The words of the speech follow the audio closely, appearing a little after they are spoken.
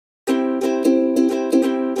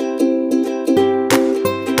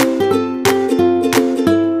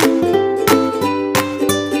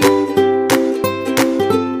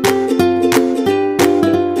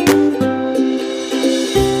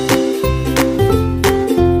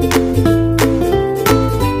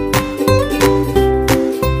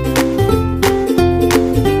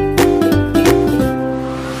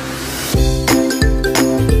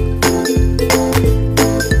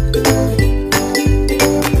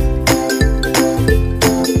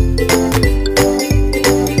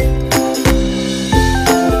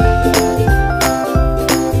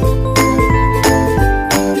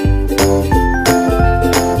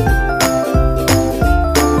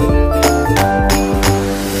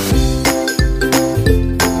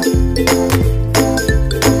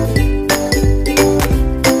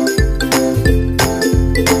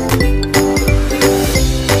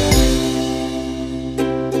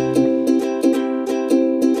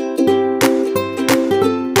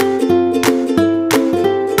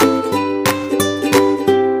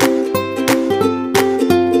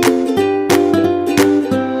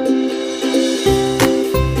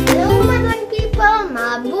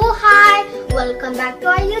welcome back to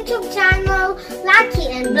our YouTube channel, Lucky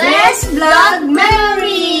and Bliss Vlog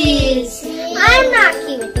Memories. I'm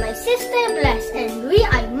Lucky with my sister Bliss and we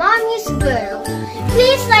are Mommy's Girl.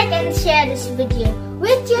 Please like and share this video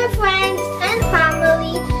with your friends and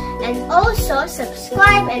family and also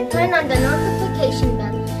subscribe and turn on the notification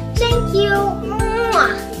bell. Thank you.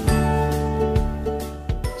 Mwah.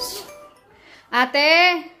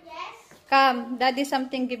 Ate, Yes? come. Daddy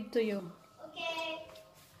something give to you. Okay.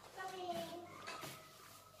 Coming.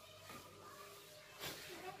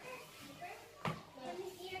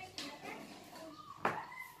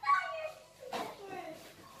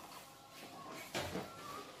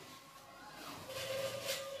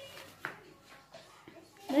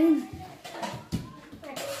 Ayun.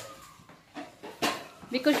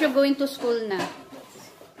 Because you're going to school na.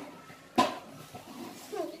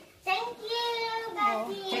 Thank you,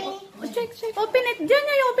 Daddy. Oh, check. Open it. Diyan,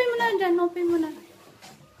 open mo na. Diyan, open mo na.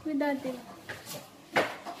 With Daddy.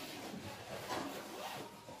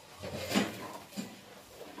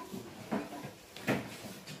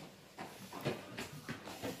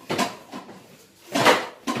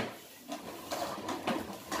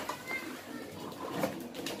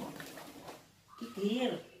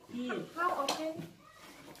 Here. How open?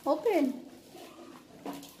 Open.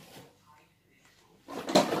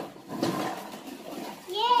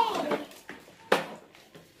 Yay!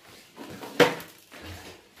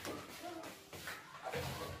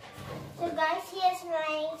 So guys, here's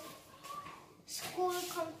my school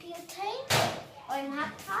computer or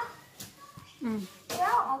laptop.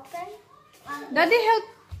 Well, open. Daddy help.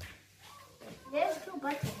 There's two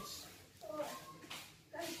buttons.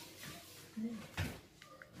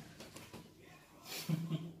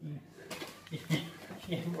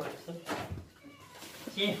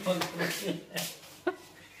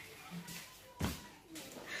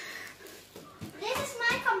 This is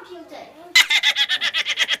my computer.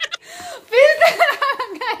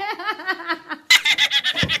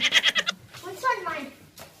 Which one mine?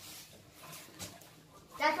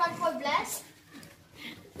 That one for Bless?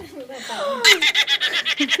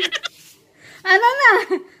 Ano na?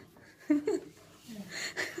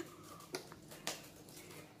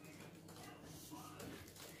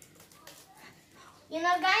 You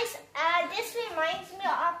know guys, this reminds me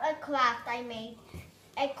of a craft I made.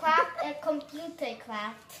 A computer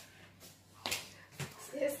craft.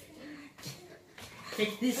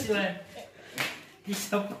 Take this one. This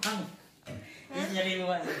is a punk. This is the real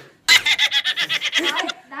one.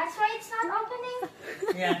 That's why it's not opening?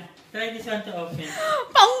 Yeah. Try this one to open.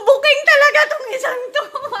 Pang-booking talaga tong isang to.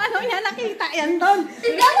 Ano niya nakita yan doon?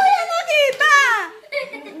 Ano niya nakita?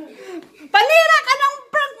 Panira ka ng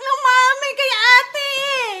prank ng mami kay ate.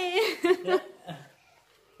 Look.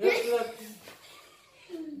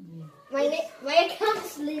 My account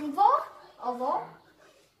is Limbo. Ovo.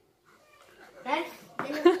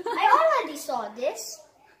 I already saw this.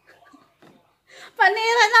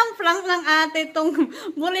 Panira ng prank ng ate tong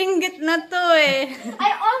bulinggit na to eh. I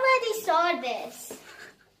already saw this.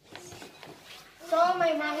 So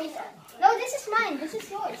my mommy said, no, this is mine. This is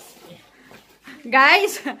yours.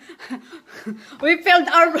 Guys, we failed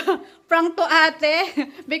our prank to ate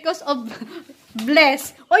because of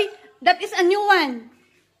Bless. Oy, that is a new one.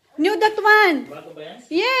 New that one. Bago ba yan?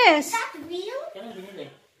 Yes. Is that real? Kailan binili?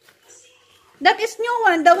 That is new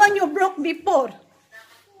one. The one you broke before.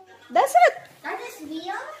 That's it. That is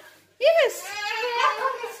real? Yes. How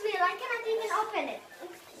come it's real? I cannot even open it.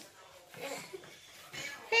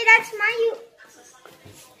 Hey, that's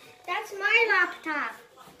my laptop.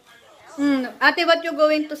 Ate, what you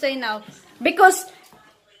going to say now? Because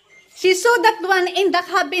she saw that one in the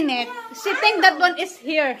cabinet. She think that one is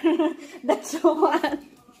here. That's the one.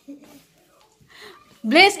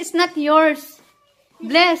 Bless, it's not yours.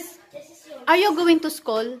 Bless, This is yours. are you going to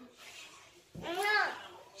school?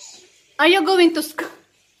 Are you going to school?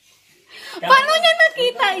 Paano niya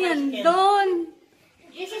nakita yan doon?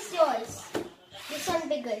 This is yours. This one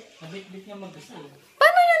bigger. Mabit-bit nga mag-gusto eh.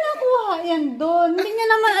 Paano niya nakuha yan doon? Hindi niya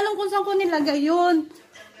naman alam kung saan ko nilagay yun.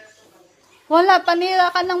 Wala, panira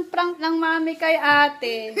ka ng prank ng mami kay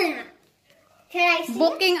ate. Can I see?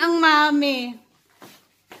 Booking ang mami.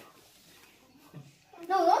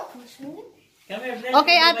 No, don't push me. Come here, Bless.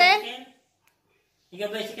 Okay, You go ate? bicycle? You go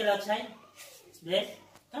bicycle outside? Bless?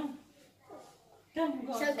 Come. Go.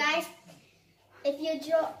 So guys, if you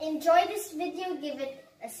enjoy this video, give it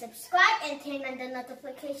a subscribe and turn on the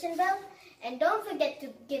notification bell. And don't forget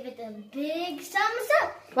to give it a big thumbs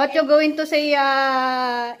up. What you going to say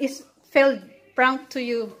is failed prank to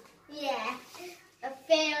you? Yeah, a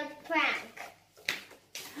failed prank.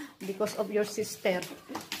 Because of your sister.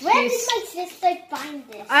 Where did my sister find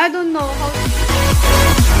this? I don't know how.